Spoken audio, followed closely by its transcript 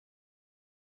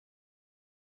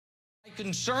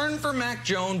concern for Mac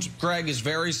Jones, Greg, is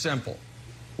very simple.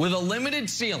 With a limited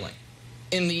ceiling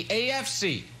in the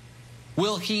AFC,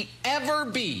 will he ever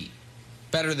be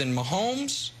better than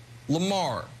Mahomes,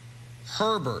 Lamar,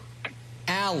 Herbert,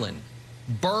 Allen,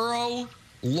 Burrow,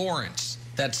 Lawrence?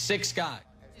 That's 6 guys.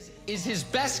 Is his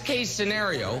best case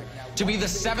scenario to be the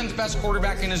 7th best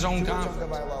quarterback in his own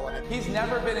conference? He's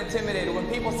never been intimidated. When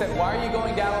people said, why are you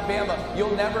going to Alabama?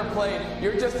 You'll never play.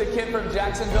 You're just a kid from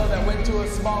Jacksonville that went to a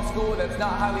small school that's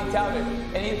not highly touted.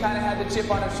 And he kind of had the chip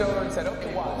on his shoulder and said,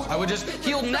 okay, watch.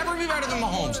 He'll never be better than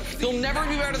Mahomes. He'll never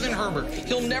be better than Herbert.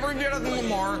 He'll never be better than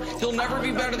Lamar. He'll never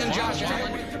be better than Josh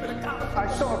Allen.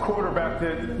 I saw a quarterback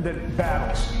that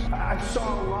battles. I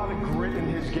saw a lot of grit in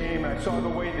his game. I saw the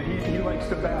way that he likes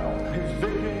to battle. His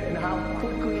vision and how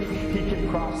quickly he can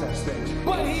process things.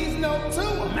 But he's no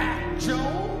two, Mac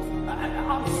Jones.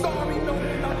 I'm sorry, no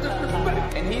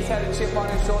disrespect. And he's had a chip on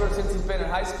his shoulder since he's been in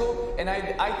high school, and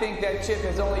I think that chip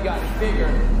has only gotten bigger.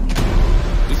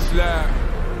 It's like,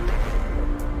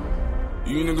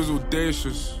 you niggas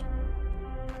audacious.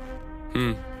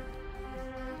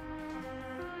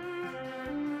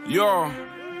 Yo,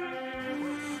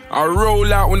 I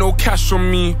roll out with no cash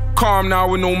on me. Calm now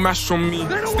with no mash on me.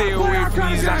 Stay away from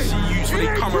these ashy youths when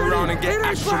they come around and get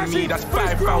ash on me. That's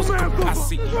 5,000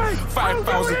 capacity.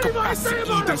 5,000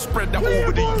 capacity. Then spread that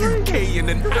over the UK and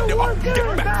then add it up and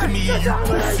get back to me. You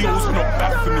pussies are not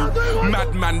bad for me.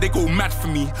 Madman, they go mad for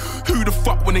me. Who the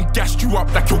fuck went and gassed you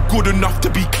up like you're good enough to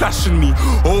be clashing me?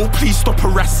 Oh, please stop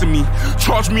harassing me.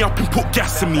 Charge me up and put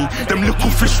gas in me. Them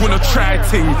little fish wanna try a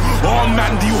thing. Oh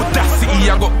man, the audacity.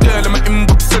 I got girl in my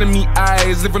inbox sending me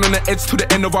eyes. Living on the edge to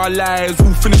the end of our lives.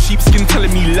 Wolf in the sheepskin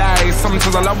telling me lies.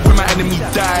 Sometimes I love when my enemy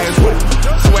dies.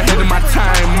 So ahead of my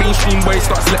time. Mainstream way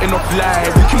starts letting off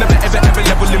lies. You can never ever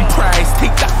level in price.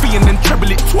 Take that fee and then treble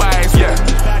it twice. Yeah,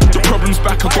 the problem's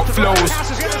back, I got flows.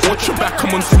 Watch your back,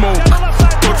 I'm on smoke.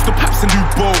 Dodge the paps and do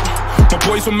both. My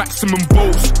boys on maximum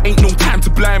bolts. Ain't no time to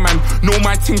blind man. Know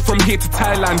my ting from here to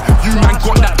Thailand. You man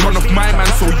got that gun of my man,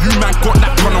 so you man got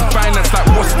that gun on finance. Like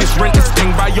what's this? Rent this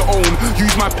thing by your own.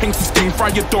 Use my pen to sting,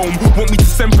 fry your dome. Want me to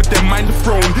send for them, mind the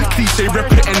throne. Cliche rep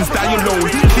it ends, die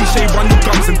alone. Cliche run your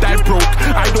guns and die broke.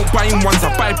 I don't buy in ones,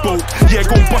 I buy both. Yeah,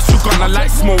 go bust your gun, I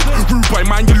like smoke. Rude boy,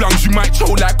 mind your lungs, you might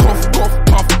choke like cough, cough,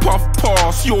 puff, puff,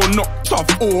 pass. You're not tough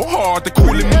or hard. They're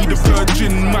calling me the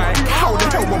virgin Mike. How the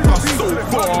hell I bust so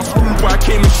fast? Rude boy, I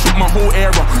came and shook my whole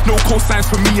era. No cosigns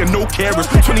for me and no carers.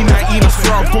 2019, I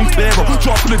swear I've gone clearer.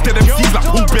 Drop for the dead MCs like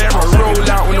Paul Bearer. Roll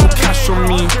out with no cash on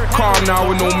me. Calm now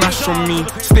with no mash on me.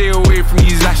 Stay away from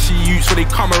these ashy youths so they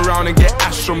come around and get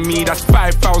ash on me. That's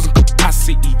 5,000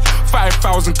 capacity.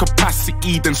 5,000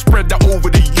 capacity. Then spread that over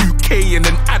the UK and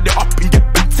then add it up and get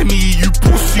back to me. You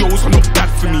pussies are not bad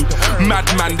for me.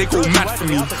 Madman, they go mad for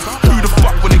me. Who the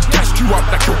fuck when they gassed you up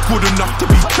like you're good enough to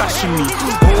be clashing me?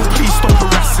 Oh, please stop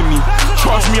harassing me.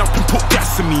 Charge me up and put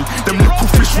gas in me. Them little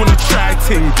fish wanna try a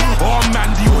ting. Oh man,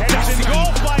 the audacity.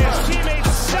 Goal by his teammates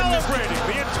celebrating.